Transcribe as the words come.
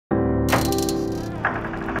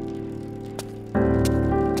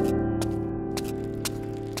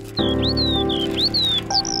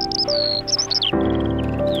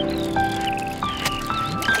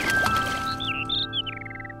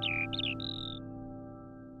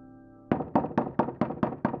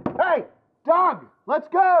Doug, let's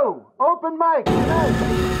go! Open mic!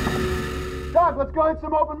 Doug, let's go hit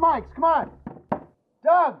some open mics, come on!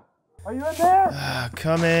 Doug, are you in there?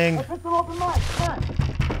 Coming. Let's hit some open mics, come on!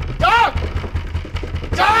 Doug!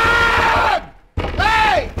 Doug!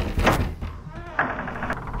 Hey!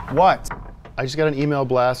 What? I just got an email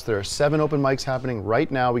blast. There are 7 open mics happening right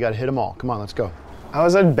now. We gotta hit them all. Come on, let's go. I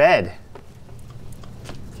was in bed.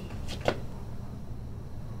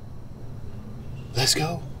 Let's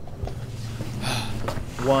go.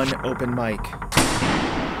 One open mic.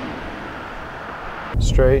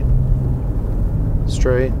 Straight.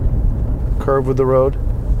 Straight. Curve with the road.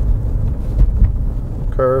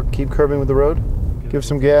 Curve. Keep curving with the road. Give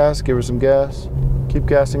some gas. Give her some gas. Keep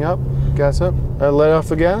gassing up. Gas up. Lay off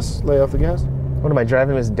the gas. Lay off the gas. What am I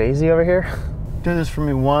driving Miss Daisy over here? Do this for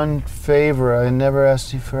me one favor. I never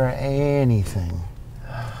asked you for anything.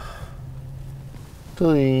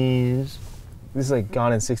 Please. This is like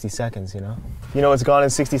gone in 60 seconds, you know? You know what's gone in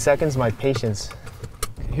 60 seconds? My patience.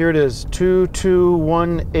 Here it is.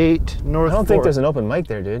 2218 North. I don't think there's an open mic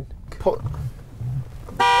there, dude.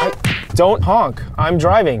 Don't honk. I'm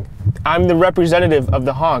driving. I'm the representative of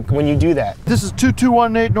the honk when you do that. This is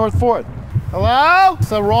 2218 North 4th. Hello? It's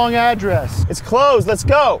the wrong address. It's closed. Let's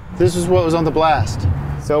go. This is what was on the blast.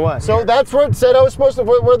 So what? So that's where it said I was supposed to,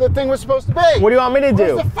 where the thing was supposed to be. What do you want me to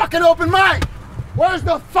do? Where's the fucking open mic? Where's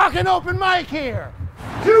the fucking open mic here?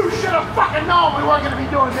 You should have fucking known we weren't gonna be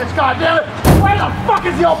doing this, goddammit! Where the fuck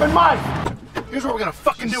is the open mic? Here's what we're gonna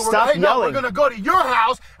fucking do. Stop yelling. We're gonna go to your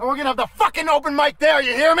house and we're gonna have the fucking open mic there,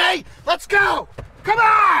 you hear me? Let's go! Come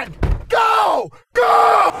on! Go!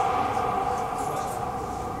 Go!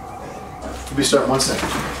 We'll be starting 1 second.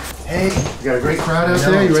 Hey, we got a great crowd out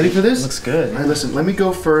there. You ready for this? Looks good. All right, listen, let me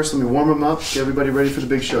go first. Let me warm them up. Get everybody ready for the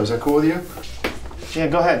big show. Is that cool with you? Yeah,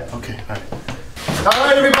 go ahead. Okay, all right. All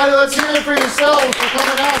right, everybody, let's hear it for yourselves for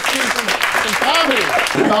coming out to see some comedy.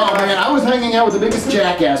 Oh, man, I was hanging out with the biggest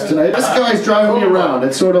jackass tonight. This guy's driving me around.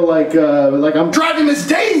 It's sort of like I'm driving Miss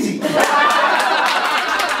Daisy.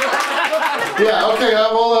 Yeah, okay,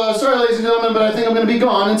 well, sorry, ladies and gentlemen, but I think I'm going to be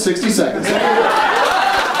gone in 60 seconds.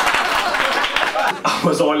 I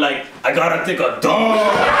was all like, I gotta take a dump.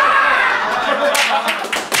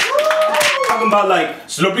 Talking about like,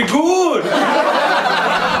 sloppy good.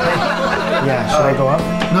 Yeah, should I go up?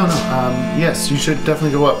 No, yes, you should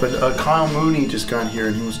definitely go up, but Kyle Mooney just got here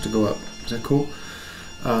and he wants to go up. Is that cool?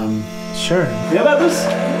 Sure. You know about this?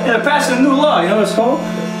 Yeah, passing a new law, you know what it's called?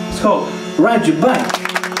 It's called ride your bike.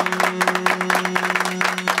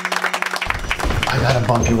 I got a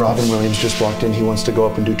bumpy. Robin Williams just walked in. He wants to go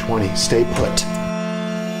up and do 20. Stay put.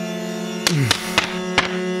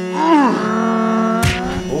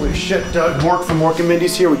 Holy shit, Doug. Mork from Mork and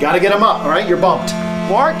Mindy's here. We gotta get him up, all right? You're bumped.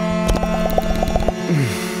 Mork?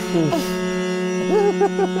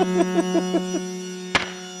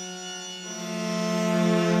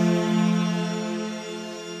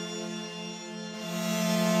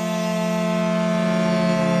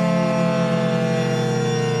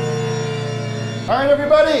 All right,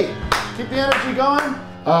 everybody, keep the energy going.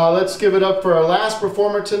 Let's give it up for our last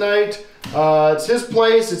performer tonight. It's his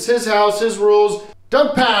place, it's his house, his rules.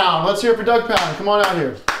 Douggpound, let's hear it for Douggpound. Come on out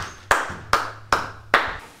here.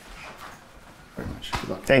 Very much. Good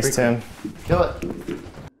luck. Thanks, Tim. Kill it.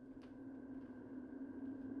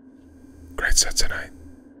 Great set tonight.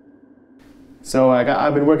 So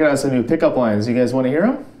I've been working on some new pickup lines. You guys want to hear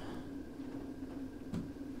them?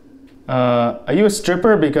 Are you a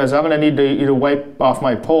stripper? Because I'm gonna need you to wipe off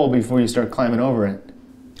my pole before you start climbing over it.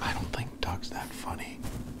 I don't think Doug's that funny.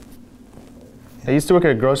 I used to work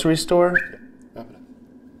at a grocery store.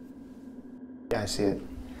 Yeah, I see it.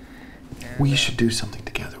 We should do something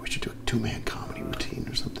together. We should do a 2-man comedy routine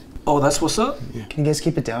or something. Oh, that's what's up? Yeah. Can you guys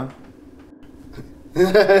keep it down?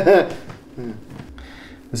 This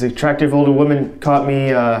attractive older woman caught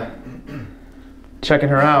me checking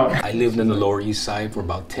her out. I lived in the Lower East Side for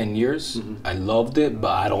about 10 years. I loved it,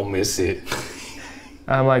 but I don't miss it.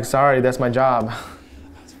 I'm like, sorry, that's my job.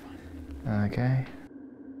 That's fine. Okay.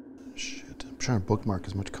 Shit, I'm trying to bookmark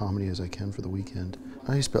as much comedy as I can for the weekend.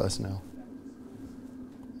 I used to spell SNL.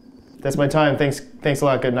 That's my time. Thanks a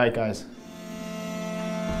lot. Good night, guys.